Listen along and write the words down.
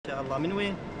شاء الله. من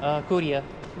وين؟ كوريا.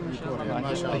 ما شاء الله.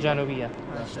 ما شاء الله. الجنوبية.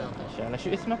 ما شاء الله. ما شاء الله. شو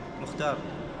اسمك؟ مختار.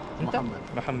 انت؟ محمد.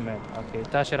 محمد. اوكي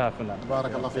تاشرف هنا.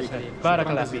 بارك الله فيك. بارك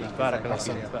الله فيك. بارك الله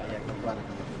فيك. بارك الله.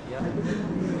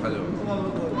 حلو.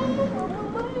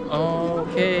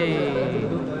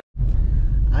 اوكي.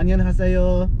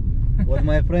 안녕하세요. With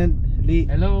my friend Lee.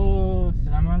 Hello.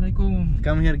 Assalamu alaikum.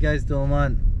 Come here guys to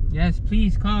Oman. Yes,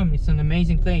 please come. It's an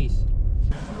amazing place.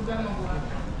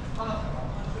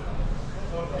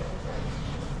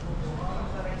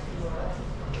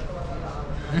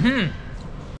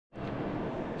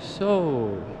 So,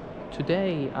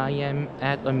 today I am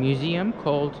at a museum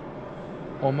called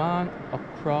Oman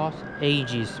Across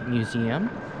Ages Museum.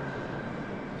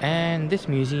 And this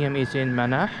museum is in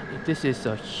Manah. This is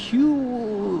a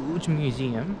huge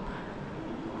museum.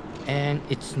 And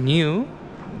it's new,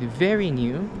 very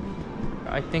new.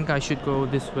 I think I should go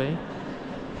this way.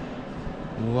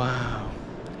 Wow.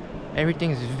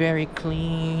 Everything is very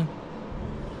clean,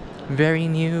 very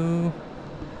new.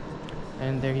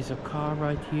 And there is a car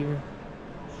right here.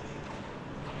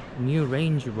 New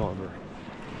Range Rover.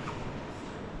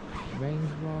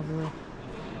 Range Rover.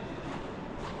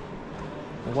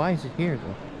 Why is it here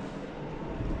though?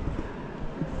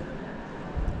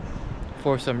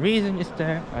 For some reason it's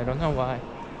there. I don't know why.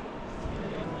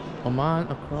 Oman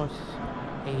Across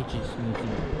Ages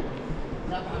Museum.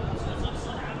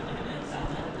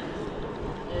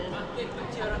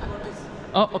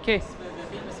 Oh, okay.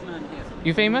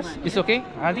 You famous? It's okay?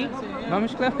 عادي؟ ما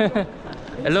مشكلة.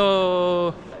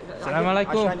 Hello. السلام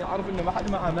عليكم. عشان يعرف انه ما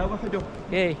حد معه ما وحده.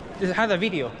 Hey, هذا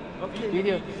فيديو.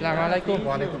 فيديو. السلام عليكم.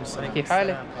 وعليكم السلام. كيف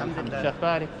حالك؟ الحمد لله. شو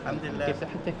اخبارك؟ الحمد لله. كيف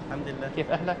صحتك؟ الحمد لله.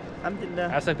 كيف اهلك؟ الحمد لله.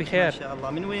 عساك ما بخير. شاء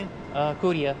الله. من وين؟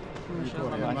 كوريا. ما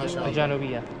شاء الله.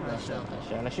 الجنوبية. ما شاء الله. ما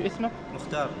شاء الله. شو اسمك؟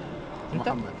 مختار. انت؟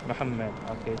 محمد. محمد.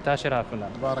 اوكي تاشرف هنا.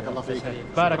 بارك الله فيك.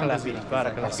 بارك الله فيك.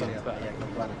 بارك الله فيك. بارك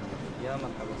الله. يا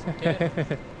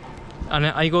مرحبا. And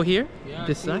I go here?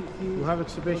 This side? You have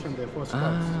exhibition there for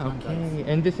scouts. Okay.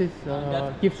 And this is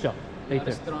gift shop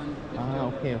later.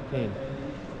 Okay, okay.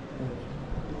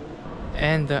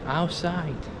 And the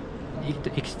outside,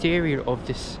 the exterior of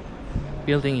this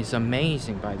building is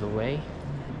amazing, by the way.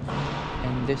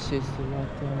 And this is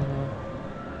what.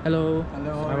 Hello.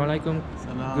 Hello. Assalamu alaikum.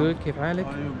 Salam. Good. كيف حالك?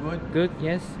 Are you good? Good.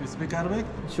 Yes. You speak Arabic?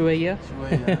 شوية.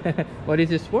 شوية. What is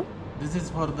this for? This is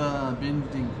for the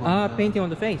painting. For the... Painting on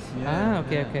the face. Yeah,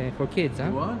 Okay, yeah. okay. For kids, You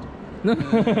huh? want? No.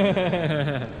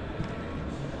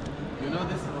 You know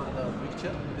this for the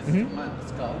picture? This Mhm. is man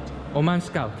scout. Oman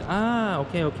Scout.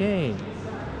 Okay, okay.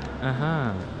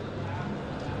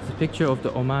 It's a picture of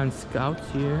the Oman Scouts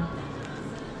here.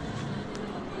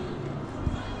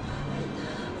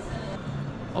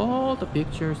 All the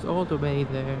pictures all the way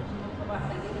there.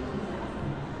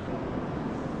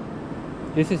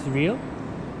 This is real?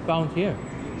 Found here.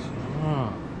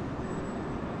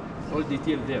 All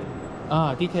detail there.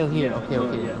 Detail here. Yeah, Okay,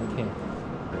 okay, yeah. okay.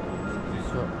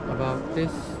 So about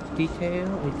this detail,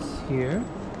 it's here.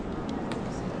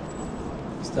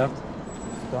 Start.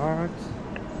 Start.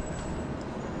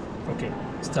 Okay.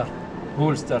 Start. Who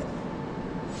will start?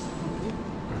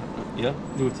 Yeah.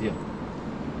 Do it here.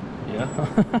 Yeah.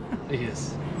 Yes.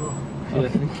 Yeah.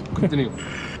 Continue.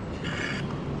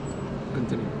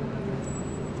 Continue.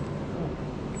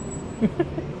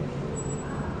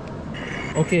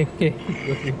 Okay, okay.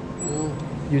 Okay.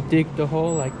 You dig the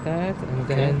hole like that, and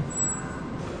then.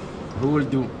 Who will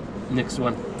do next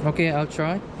one? Okay, I'll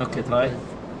try. Okay, try.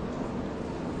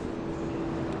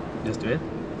 Just do it.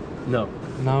 No.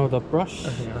 Now the brush.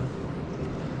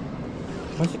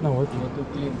 Why is it not working? To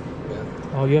clean.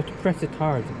 Oh, you have to press it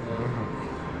hard.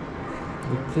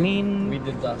 You clean. With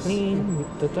the dust. Clean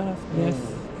with the dust. Yes.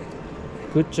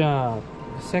 Good job.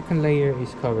 The second layer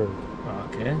is covered.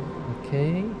 Okay.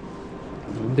 Okay.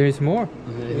 There's more.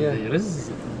 There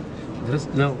is. There is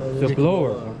no. The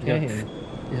blower. Okay.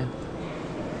 Yeah.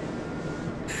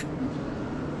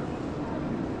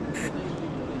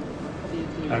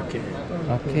 Okay.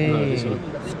 Okay. No, this one.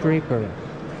 Scraper.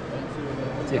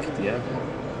 Take it, yeah.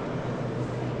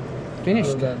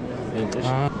 Finished. Finish.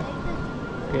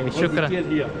 Okay, All شكرا. detail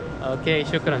here. Okay,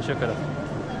 شكرا.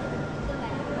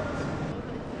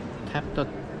 Tap the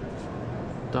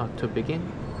dot to begin.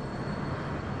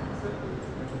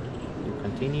 You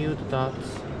continue the dots.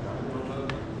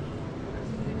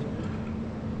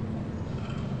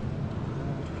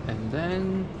 And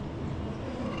then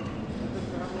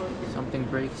something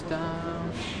breaks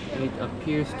down. It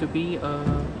appears to be a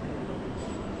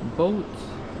boat.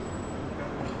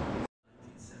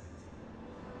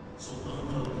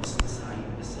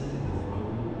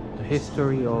 The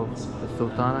history of the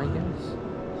Sultan, I guess.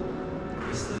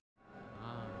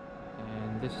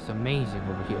 this is amazing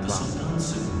over here.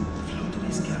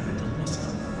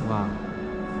 Wow.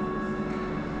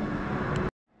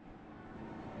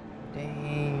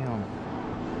 Damn.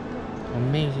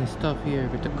 Amazing stuff here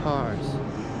with the cars.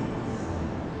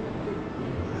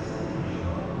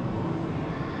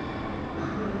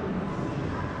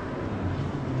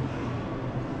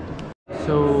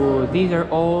 So these are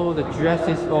all the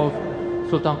dresses of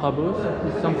Sultan Qaboos.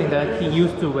 It's something that he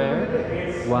used to wear.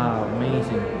 Wow,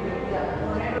 amazing.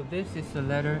 So this is the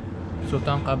letter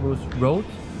Sultan Qaboos wrote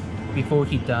before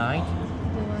he died,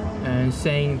 and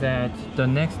saying that the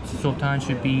next Sultan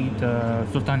should be the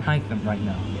Sultan Haytham right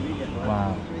now.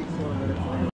 Wow.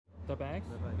 The bags?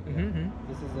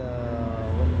 This is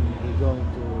when he going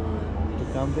to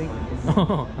camping.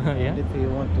 Oh, yeah? And if you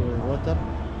want to water,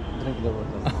 drink the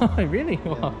water. Oh, really?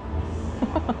 Wow.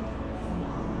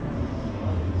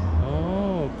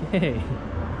 Oh, okay.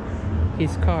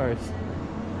 His cars.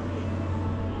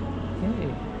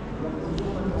 Okay.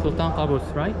 Sultan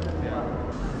Qaboos, right?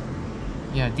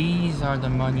 Yeah, these are the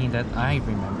money that I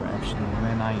remember actually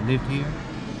when I lived here.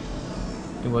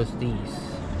 It was these.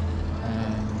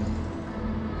 And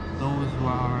those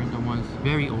were the ones,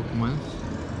 very old ones.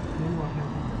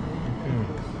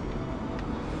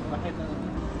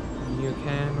 New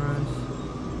cameras.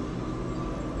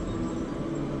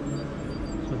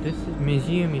 So this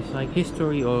museum is like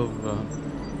history of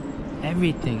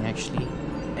everything actually.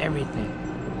 Everything.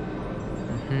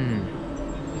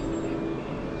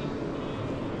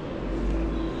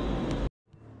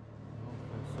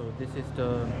 So this is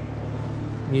the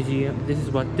museum. This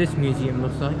is what this museum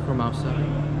looks like from outside.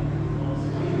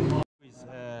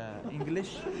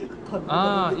 English?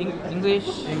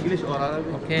 English. English or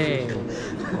Arabic? Okay.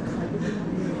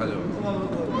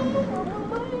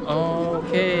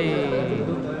 Okay.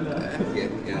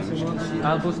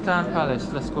 Al Bustan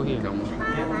Palace. Let's go here.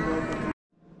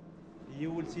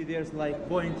 You will see there's like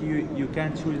point you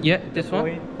can choose. Yeah, this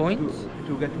one. Point.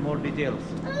 To get more details.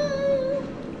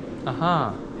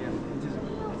 Aha.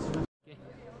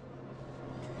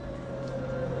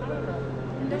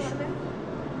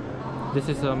 This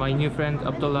is my new friend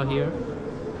Abdullah here.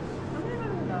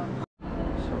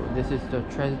 So this is the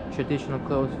traditional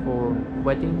clothes for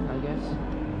wedding, I guess.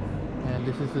 And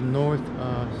this is the north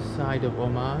side of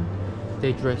Oman.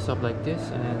 They dress up like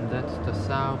this, and that's the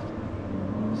south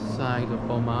side of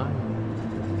Oman.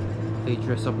 They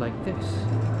dress up like this.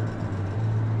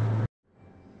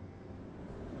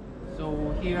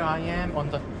 So here I am on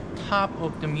the top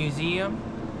of the museum,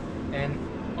 and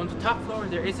on the top floor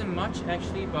there isn't much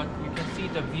actually, but you can see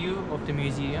the view of the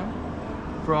museum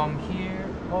from here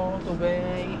all the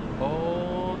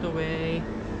way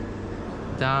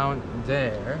down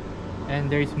there. And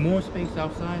there is more space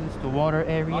outside. It's the water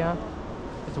area.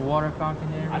 It's a water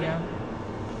fountain area.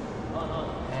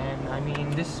 And I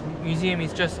mean, this museum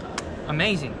is just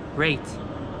amazing, great.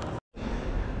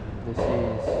 This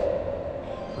is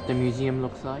what the museum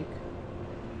looks like.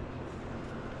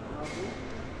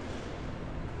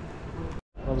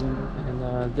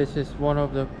 And this is one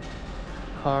of the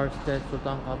cars that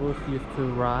Sultan Qaboos used to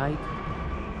ride.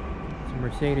 It's a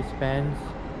Mercedes-Benz.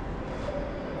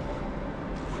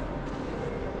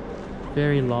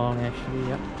 Very long actually,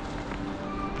 yep.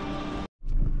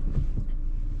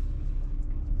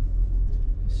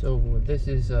 So this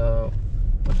is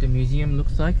what the museum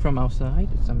looks like from outside.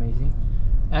 It's amazing.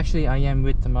 Actually, I am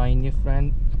with my new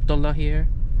friend Abdullah here.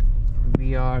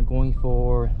 We are going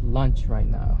for lunch right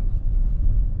now.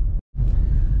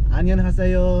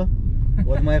 안녕하세요.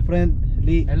 With my friend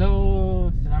Lee.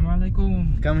 Hello, Assalamu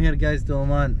alaikum. Come here guys to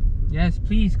Oman. Yes,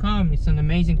 please come. It's an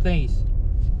amazing place.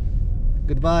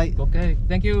 Goodbye. Okay,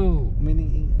 thank you.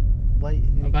 Meaning bye.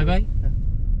 Bye bye.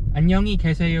 안녕히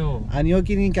계세요.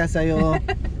 안녕히 계세요.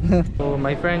 So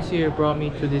my friends here brought me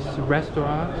to this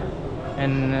restaurant,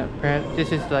 and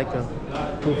this is like a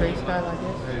buffet style, I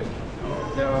guess.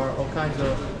 There are all kinds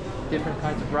of different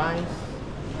kinds of rice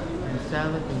and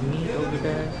salad and meat over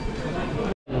there.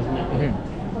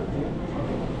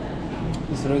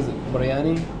 This is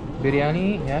biryani.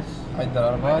 Biryani, yes. Hyder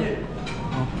Arabad.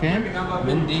 Okay.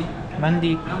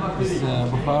 Mandi. This is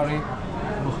Bukhari.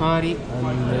 And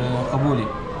Kabuli.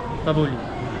 Kabuli.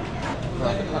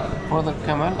 For the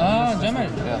camel. Jamal.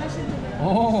 Yeah.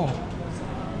 Oh.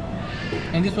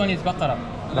 And this one is Baqara.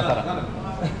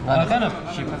 غنم.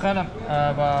 Sheep. غنم.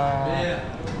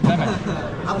 جمل.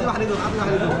 عطني واحد يدور.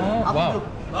 واو.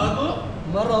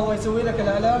 مرة هو يسوي لك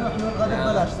الإعلان وإحنا الغداء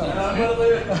ببلاش ترى.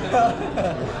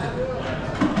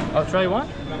 I'll try one.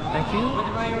 Thank you.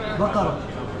 بقرة.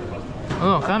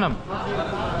 Oh, غنم.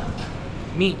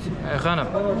 Meat. غنم.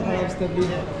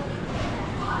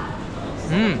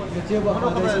 يوتيوبر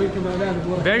هذا يسوي لكم اعلان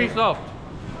بورق. Very soft.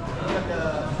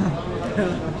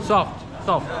 Soft.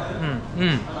 Soft.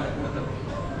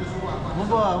 مو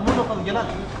نقل قلال.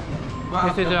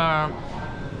 This is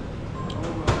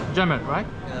جمل, right?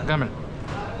 جمل.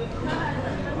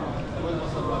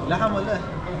 لحم ولا؟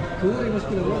 كوري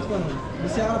مشكلة ما تفهم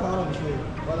بس يعرف عربي شوي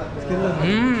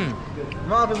يتكلم.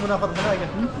 ما في منافضة حاجة.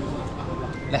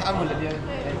 لحم ولا دجاج؟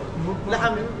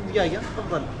 لحم دجاجة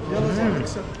أفضل. يلا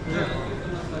نكسر.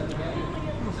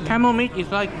 Camel meat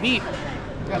is like beef,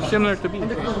 similar to beef.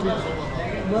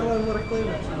 مرة المرة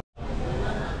طيبة.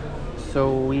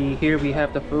 So here we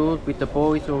have the food with the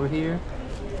boys over here.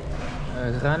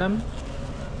 Ghanam,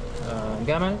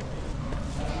 gamal,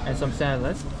 and some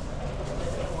salad.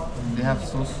 They have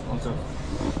sauce also.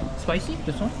 Spicy?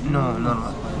 This one? No,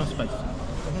 normal. No spicy.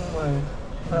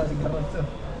 هذا قربته.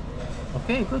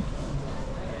 Okay, good.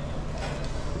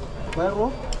 وين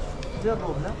روب؟ زين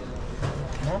روب لا؟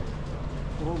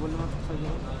 روب ولا ما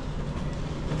تخيل؟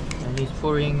 And he's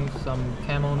pouring some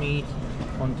camel meat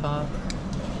on top.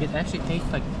 It actually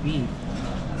tastes like beef.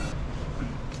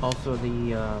 Also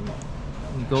the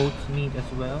goat meat as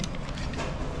well.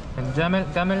 And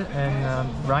gamel and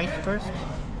rice first.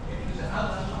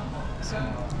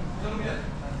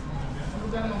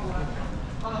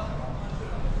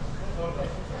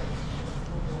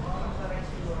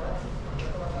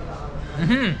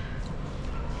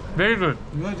 Very good.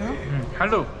 Good, huh?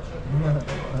 Hello.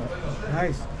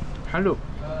 Nice. Hello.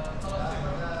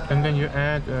 And then you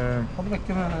add حط لك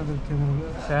كمان هذا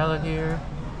الكاميرا. salad here.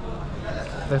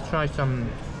 Let's try some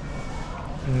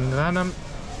ghanam.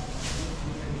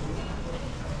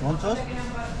 Want sauce?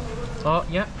 Oh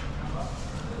yeah.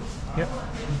 Yep.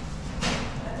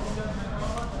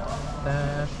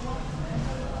 That.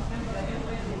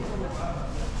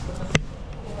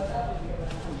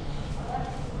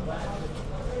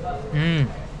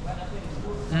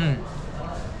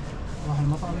 راح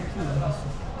المطعم يفوز.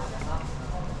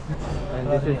 And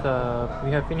this is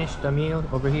we have finished the meal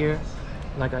over here,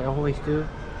 like I always do,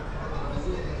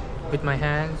 with my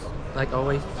hands, like I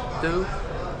always do.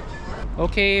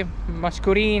 Okay,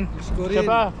 mashkurin, مشكورين.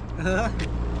 shabab.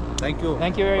 Thank you.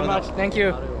 Thank you very much. Thank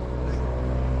you.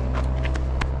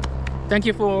 Thank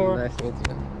you for Nice to meet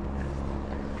you.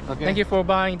 Okay. thank you for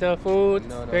buying the food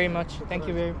No, no. very much. Thank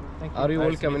you very. Thank you. Are you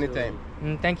welcome anytime?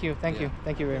 Thank you. Thank you.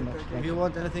 Thank you very much. If Thank you you.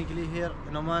 want anything here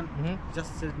in Oman, Mhm.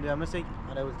 just send me a message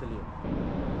and I will tell you.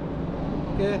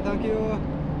 Okay, thank you.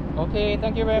 Okay,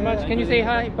 thank you very much. Can you say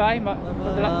hi? Bye. Bye.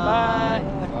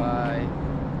 Bye.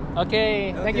 Okay,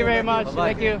 thank you very much.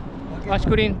 Thank you.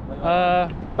 مشكورين.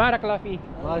 بارك الله فيك.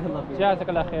 بارك الله فيك. جزاك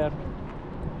الله خير.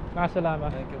 مع السلامة.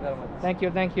 Thank you very much. Thank you.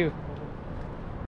 Thank you.